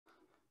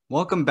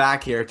Welcome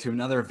back here to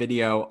another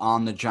video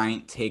on the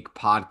Giant Take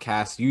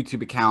Podcast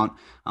YouTube account.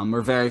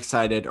 We're very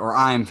excited, or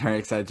I'm very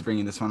excited to bring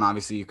you this one.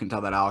 Obviously, you can tell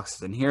that Alex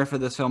isn't here for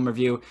this film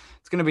review.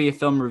 It's going to be a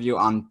film review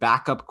on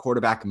backup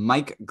quarterback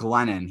Mike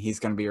Glennon. He's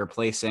going to be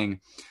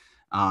replacing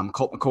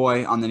Colt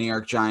McCoy on the New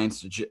York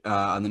Giants.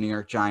 On the New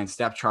York Giants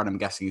depth chart, I'm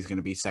guessing he's going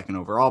to be second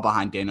overall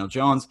behind Daniel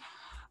Jones,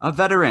 a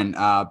veteran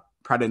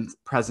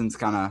presence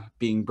kind of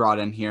being brought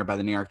in here by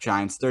the New York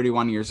Giants.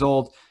 31 years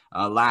old.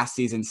 Last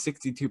season,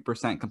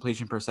 62%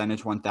 completion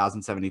percentage,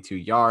 1,072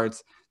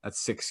 yards. That's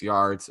 6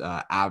 yards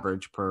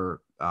average per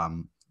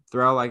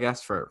throw, I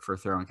guess, for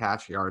throw and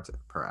catch, yards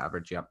per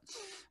average. Yep.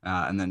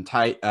 And then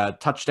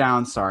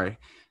touchdowns,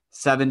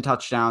 7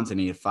 touchdowns, and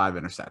he had 5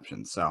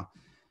 interceptions. So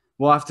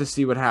we'll have to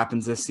see what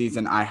happens this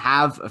season. I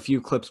have a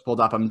few clips pulled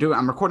up.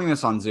 I'm recording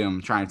this on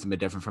Zoom, trying to be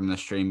different from the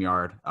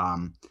StreamYard.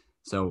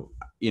 So,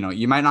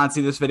 you might not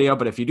see this video,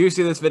 but if you do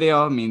see this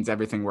video, it means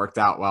everything worked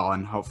out well,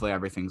 and hopefully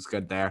everything's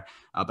good there.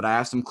 But I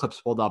have some clips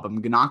pulled up.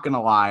 I'm not going to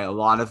lie. A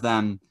lot of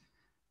them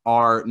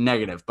are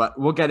negative, but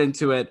we'll get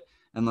into it.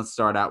 And let's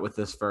start out with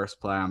this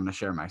first play. I'm going to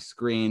share my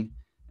screen,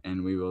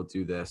 and we will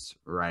do this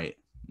right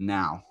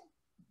now.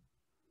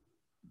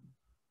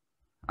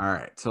 All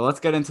right, so let's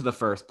get into the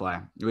first play.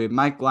 We have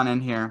Mike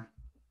Glennon here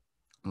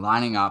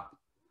lining up,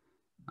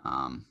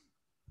 and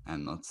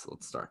let's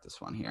start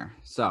this one here.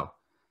 So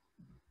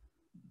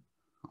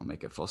I'll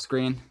make it full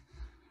screen.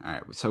 All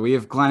right, so we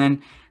have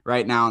Glennon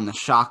right now in the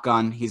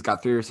shotgun. He's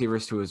got 3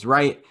 receivers to his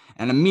right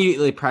and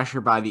immediately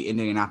pressured by the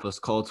Indianapolis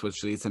Colts,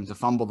 which leads him to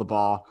fumble the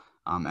ball,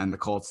 and the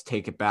Colts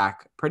take it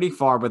back pretty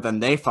far, but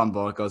then they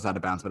fumble. It goes out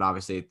of bounds, but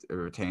obviously it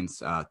retains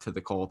to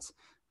the Colts.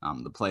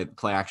 The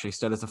play actually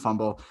stood as a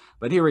fumble.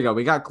 But here we go.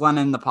 We got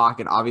Glennon in the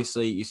pocket.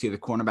 Obviously, you see the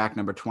cornerback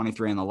number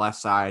 23 on the left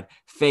side,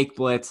 fake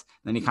blitz.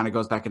 Then he kind of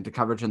goes back into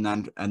coverage and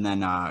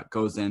then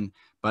goes in.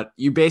 But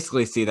you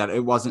basically see that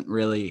it wasn't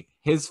really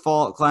his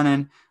fault,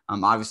 Glennon.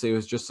 Obviously, it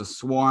was just a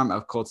swarm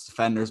of Colts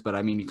defenders. But,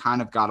 I mean, you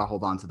kind of got to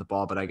hold on to the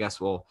ball. But I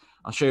guess I'll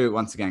show you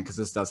once again because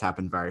this does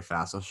happen very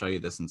fast. I'll show you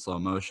this in slow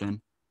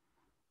motion.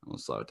 We'll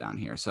slow it down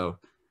here. So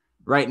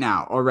right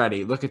now,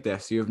 already, look at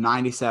this. You have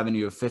 97.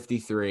 You have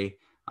 53.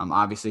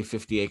 Obviously,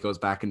 58 goes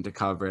back into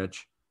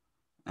coverage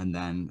and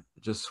then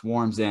just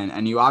swarms in.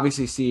 And you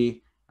obviously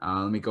see,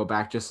 let me go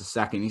back just a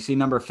second. You see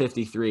number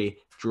 53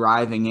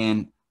 driving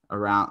in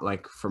around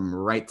like from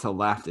right to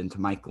left into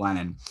Mike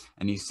Glennon.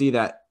 And you see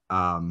that,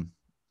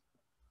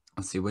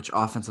 let's see, which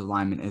offensive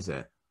lineman is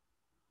it?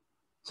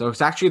 So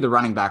it's actually the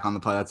running back on the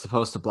play that's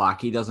supposed to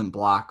block. He doesn't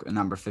block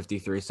number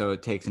 53, so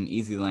it takes an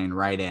easy lane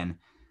right in.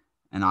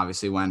 And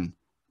obviously when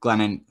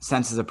Glennon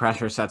senses the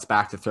pressure, sets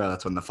back to throw,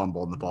 that's when the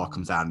fumble and the ball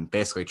comes out and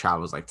basically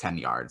travels like 10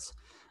 yards.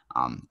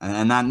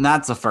 And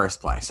that's the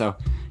first play. So,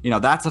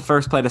 that's the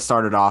first play to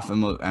start it off,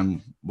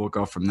 and we'll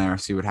go from there,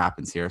 see what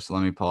happens here. So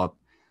let me pull up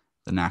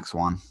the next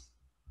one.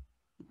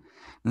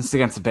 This is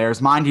against the Bears.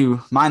 Mind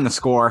the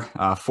score,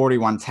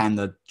 41-10.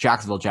 The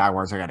Jacksonville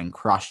Jaguars are getting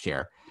crushed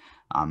here.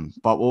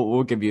 But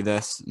we'll give you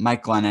this.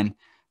 Mike Glennon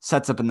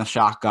sets up in the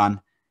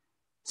shotgun,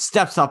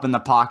 steps up in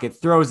the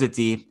pocket, throws it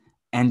deep,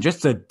 and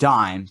just a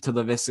dime to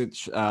Laviska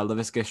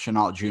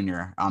Shenault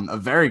Jr. A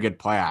very good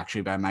play,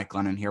 actually, by Mike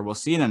Glennon here. We'll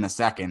see it in a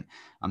second,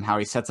 how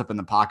he sets up in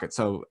the pocket.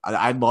 So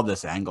I love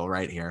this angle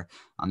right here.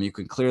 You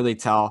can clearly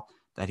tell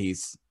that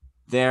he's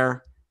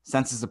there,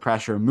 senses the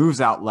pressure, moves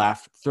out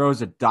left,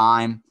 throws a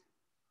dime,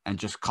 and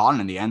just caught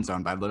in the end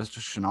zone by Laviska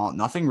Shenault.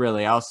 Nothing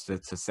really else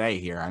to say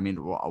here. I mean,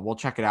 we'll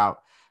check it out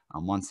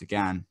once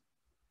again.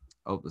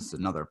 Oh, this is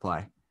another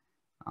play.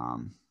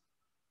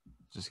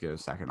 Just give it a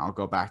second. I'll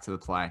go back to the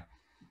play.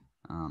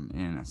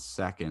 In a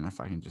second, if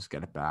I can just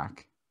get it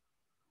back.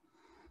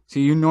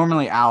 So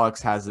normally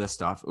Alex has this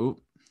stuff.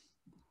 Oop.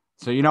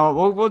 So you know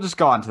what? We'll just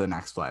go on to the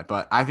next play.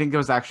 But I think it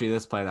was actually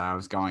this play that I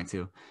was going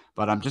to.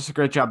 But just a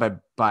great job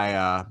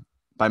by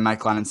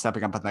Mike Glennon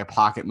stepping up in the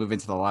pocket, moving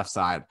to the left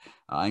side,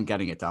 and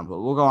getting it done. But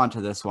we'll go on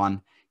to this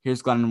one.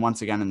 Here's Glennon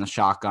once again in the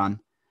shotgun.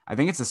 I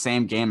think it's the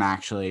same game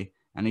actually,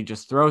 and he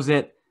just throws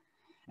it.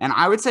 And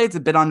I would say it's a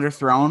bit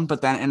underthrown,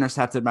 but then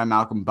intercepted by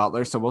Malcolm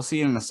Butler. So we'll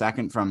see it in a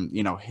second from,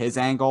 his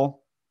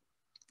angle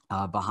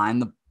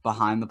behind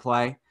the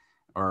play.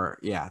 Or,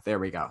 yeah, there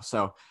we go.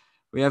 So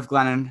we have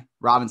Glennon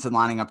Robinson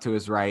lining up to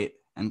his right,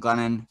 and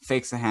Glennon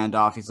fakes the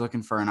handoff. He's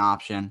looking for an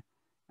option.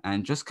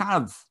 And just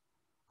kind of,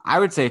 I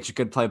would say it's a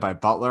good play by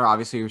Butler.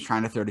 Obviously, he was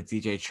trying to throw to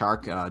DJ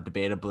Chark,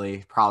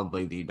 debatably,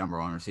 probably the number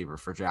 1 receiver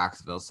for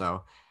Jacksonville.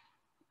 So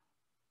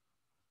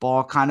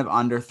ball kind of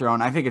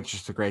underthrown. I think it's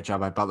just a great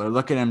job by Butler.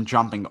 Look at him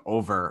jumping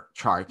over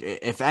Chark.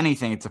 If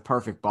anything, it's a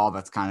perfect ball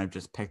that's kind of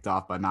just picked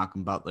off by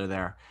Malcolm Butler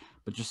there.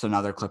 But just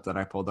another clip that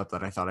I pulled up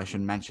that I thought I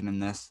should mention in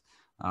this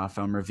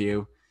film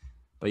review.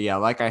 But yeah,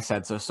 like I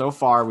said, so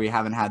far we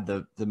haven't had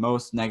the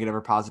most negative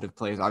or positive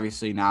plays.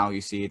 Obviously now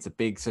you see it's a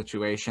big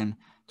situation,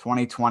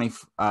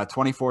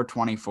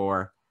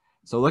 24-24.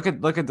 So look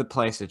at the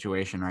play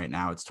situation right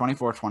now. It's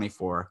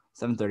 24-24,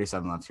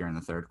 7:37 left here in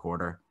the third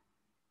quarter.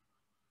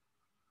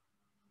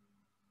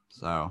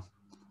 So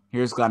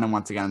here's Glennon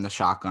once again in the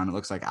shotgun. It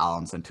looks like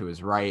Allenson to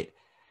his right.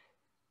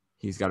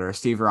 He's got a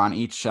receiver on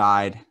each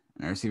side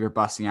and a receiver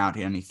busting out,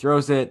 and he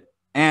throws it,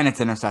 and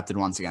it's intercepted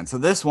once again. So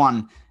this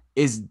one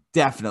is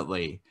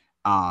definitely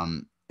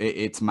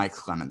it's Mike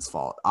Glennon's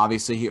fault.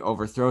 Obviously, he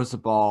overthrows the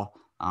ball.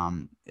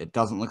 It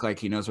doesn't look like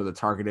he knows where the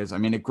target is. I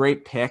mean, a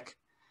great pick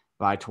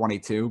by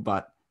 22,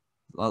 but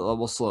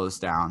we'll slow this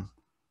down.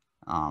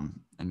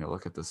 And you'll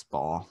look at this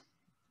ball.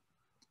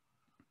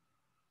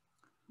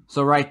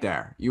 So right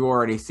there, you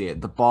already see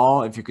it. The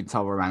ball, if you can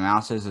tell where my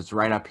mouse is, it's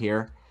right up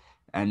here.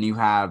 And you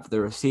have the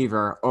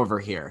receiver over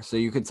here. So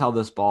you can tell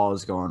this ball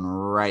is going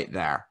right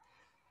there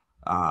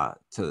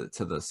to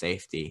the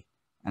safety.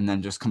 And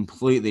then just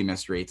completely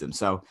misreads him.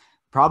 So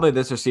probably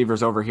this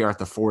receiver's over here at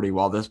the 40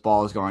 while this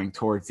ball is going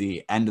towards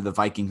the end of the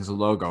Vikings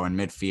logo in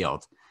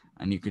midfield.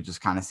 And you could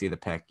just kind of see the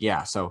pick.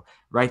 Yeah, so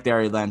right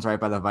there he lands right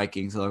by the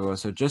Vikings logo.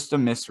 So just a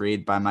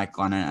misread by Mike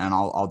Glennon, and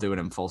I'll do it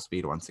in full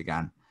speed once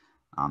again.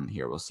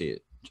 Here, we'll see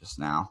it just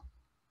now.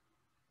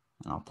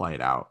 And I'll play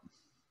it out.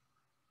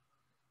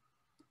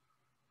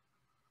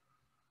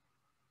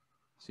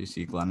 So you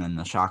see Glennon in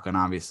the shotgun,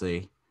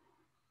 obviously,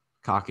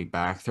 cocking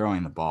back,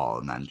 throwing the ball,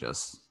 and then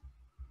just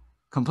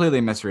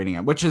completely misreading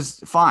it, which is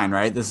fine,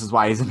 right? This is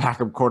why he's a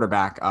backup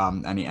quarterback,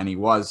 and he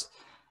was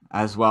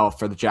as well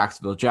for the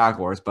Jacksonville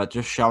Jaguars, but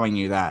just showing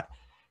you that,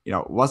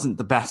 it wasn't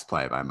the best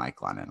play by Mike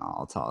Glennon.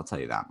 I'll tell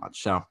you that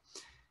much. So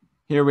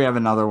here we have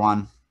another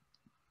one.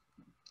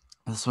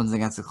 This one's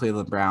against the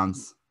Cleveland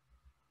Browns.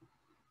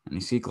 And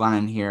you see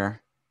Glennon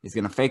here. He's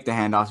going to fake the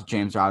handoff to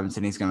James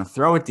Robinson. He's going to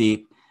throw it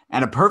deep.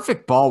 And a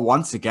perfect ball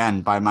once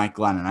again by Mike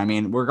Glennon. I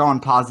mean, we're going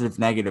positive,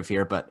 negative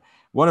here, but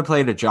what a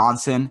play to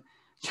Johnson.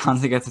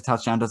 Johnson gets a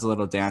touchdown, does a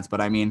little dance.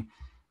 But, I mean,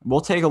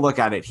 we'll take a look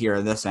at it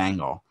here, this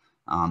angle.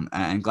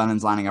 And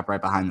Glennon's lining up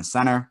right behind the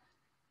center.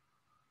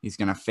 He's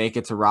going to fake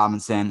it to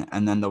Robinson.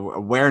 And then the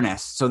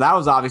awareness. So that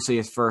was obviously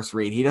his first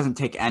read. He doesn't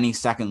take any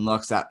second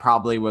looks. That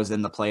probably was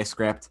in the play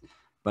script.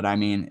 But, I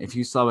mean, if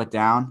you slow it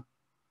down,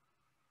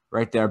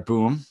 right there,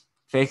 boom.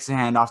 Fakes the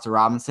handoff to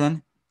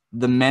Robinson.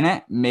 The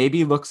minute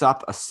maybe looks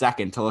up a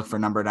second to look for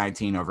number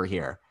 19 over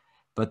here.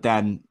 But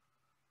then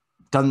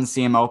doesn't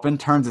see him open,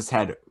 turns his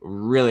head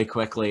really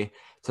quickly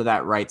to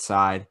that right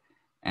side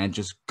and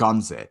just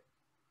guns it.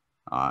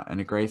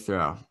 And a great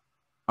throw.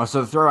 Oh,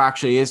 so the throw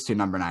actually is to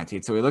number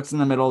 19. So he looks in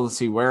the middle to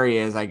see where he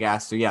is, I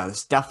guess. So, yeah, this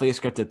is definitely a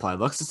scripted play.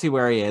 Looks to see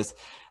where he is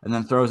and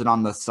then throws it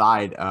on the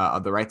side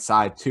of the right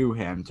side to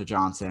him, to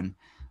Johnson.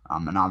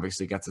 And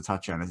obviously gets a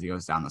touchdown as he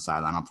goes down the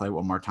sideline. I'll play it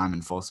one more time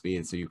in full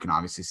speed so you can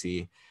obviously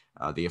see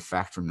the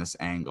effect from this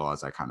angle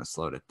as I kind of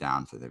slowed it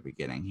down for the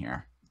beginning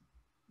here.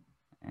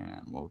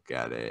 And we'll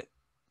get it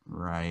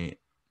right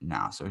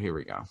now. So here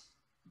we go.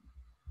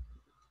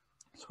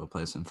 So we'll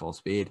play this in full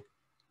speed.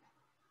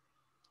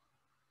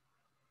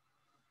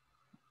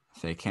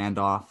 Fake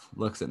handoff,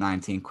 looks at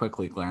 19,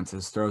 quickly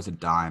glances, throws a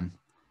dime,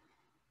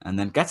 and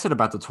then gets it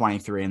about the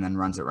 23 and then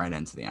runs it right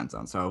into the end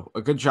zone. So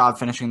a good job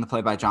finishing the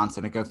play by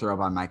Johnson, a good throw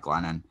by Mike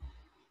Glennon.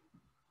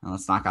 And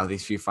let's knock out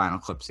these few final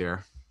clips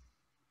here.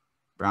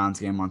 Browns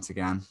game once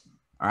again.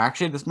 Or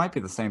actually, this might be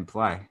the same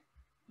play.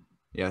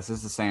 Yeah, this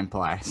is the same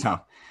play. So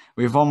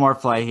we have one more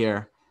play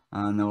here,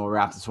 and then we'll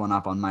wrap this one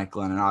up on Mike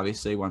Glennon.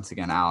 Obviously, once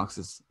again,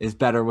 Alex is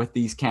better with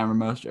these camera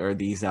motion or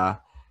these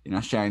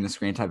sharing the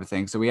screen type of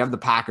thing. So we have the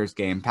Packers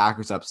game.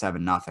 Packers up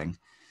 7-0.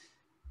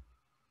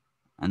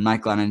 And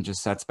Mike Glennon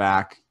just sets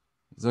back.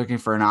 He's looking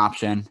for an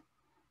option,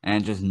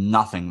 and just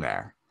nothing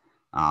there.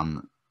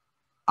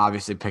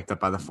 Obviously picked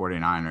up by the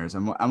 49ers.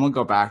 And we'll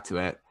go back to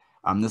it.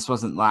 This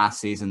wasn't last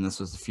season.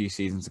 This was a few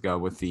seasons ago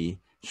with the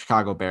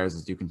Chicago Bears,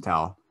 as you can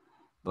tell.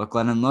 But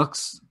Glennon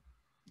looks,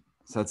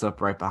 sets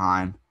up right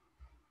behind.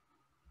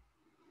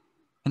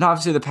 And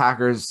obviously the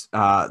Packers,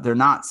 they're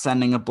not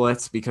sending a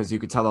blitz because you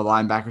could tell the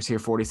linebackers here,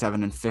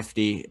 47 and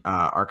 50,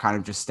 are kind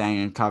of just staying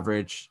in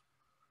coverage.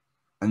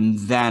 And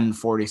then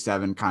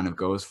 47 kind of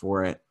goes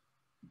for it.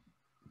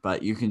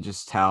 But you can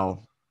just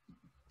tell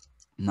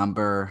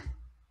number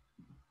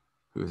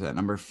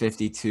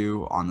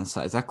 52 on the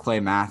side. Is that Clay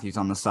Matthews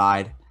on the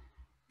side?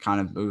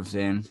 Kind of moves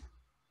in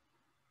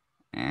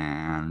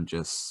and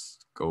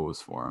just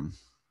goes for him.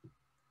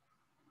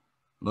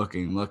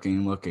 Looking,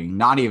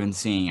 not even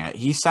seeing it.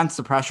 He sensed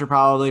the pressure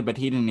probably, but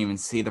he didn't even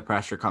see the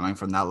pressure coming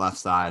from that left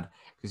side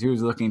because he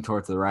was looking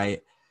towards the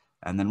right.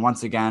 And then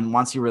once again,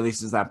 once he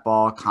releases that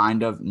ball,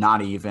 kind of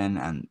not even,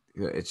 and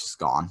it's just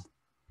gone.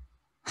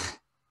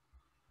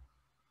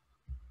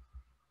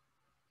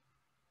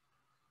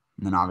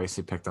 And then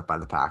obviously picked up by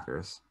the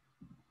Packers.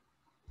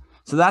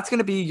 So that's going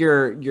to be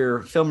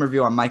your film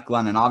review on Mike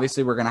Glennon.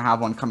 Obviously, we're going to have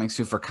one coming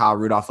soon for Kyle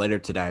Rudolph later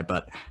today.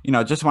 But,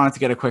 just wanted to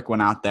get a quick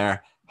one out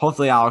there.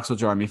 Hopefully, Alex will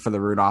join me for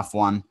the Rudolph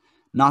one.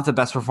 Not the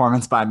best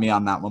performance by me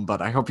on that one,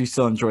 but I hope you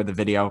still enjoyed the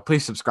video.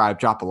 Please subscribe,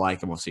 drop a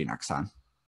like, and we'll see you next time.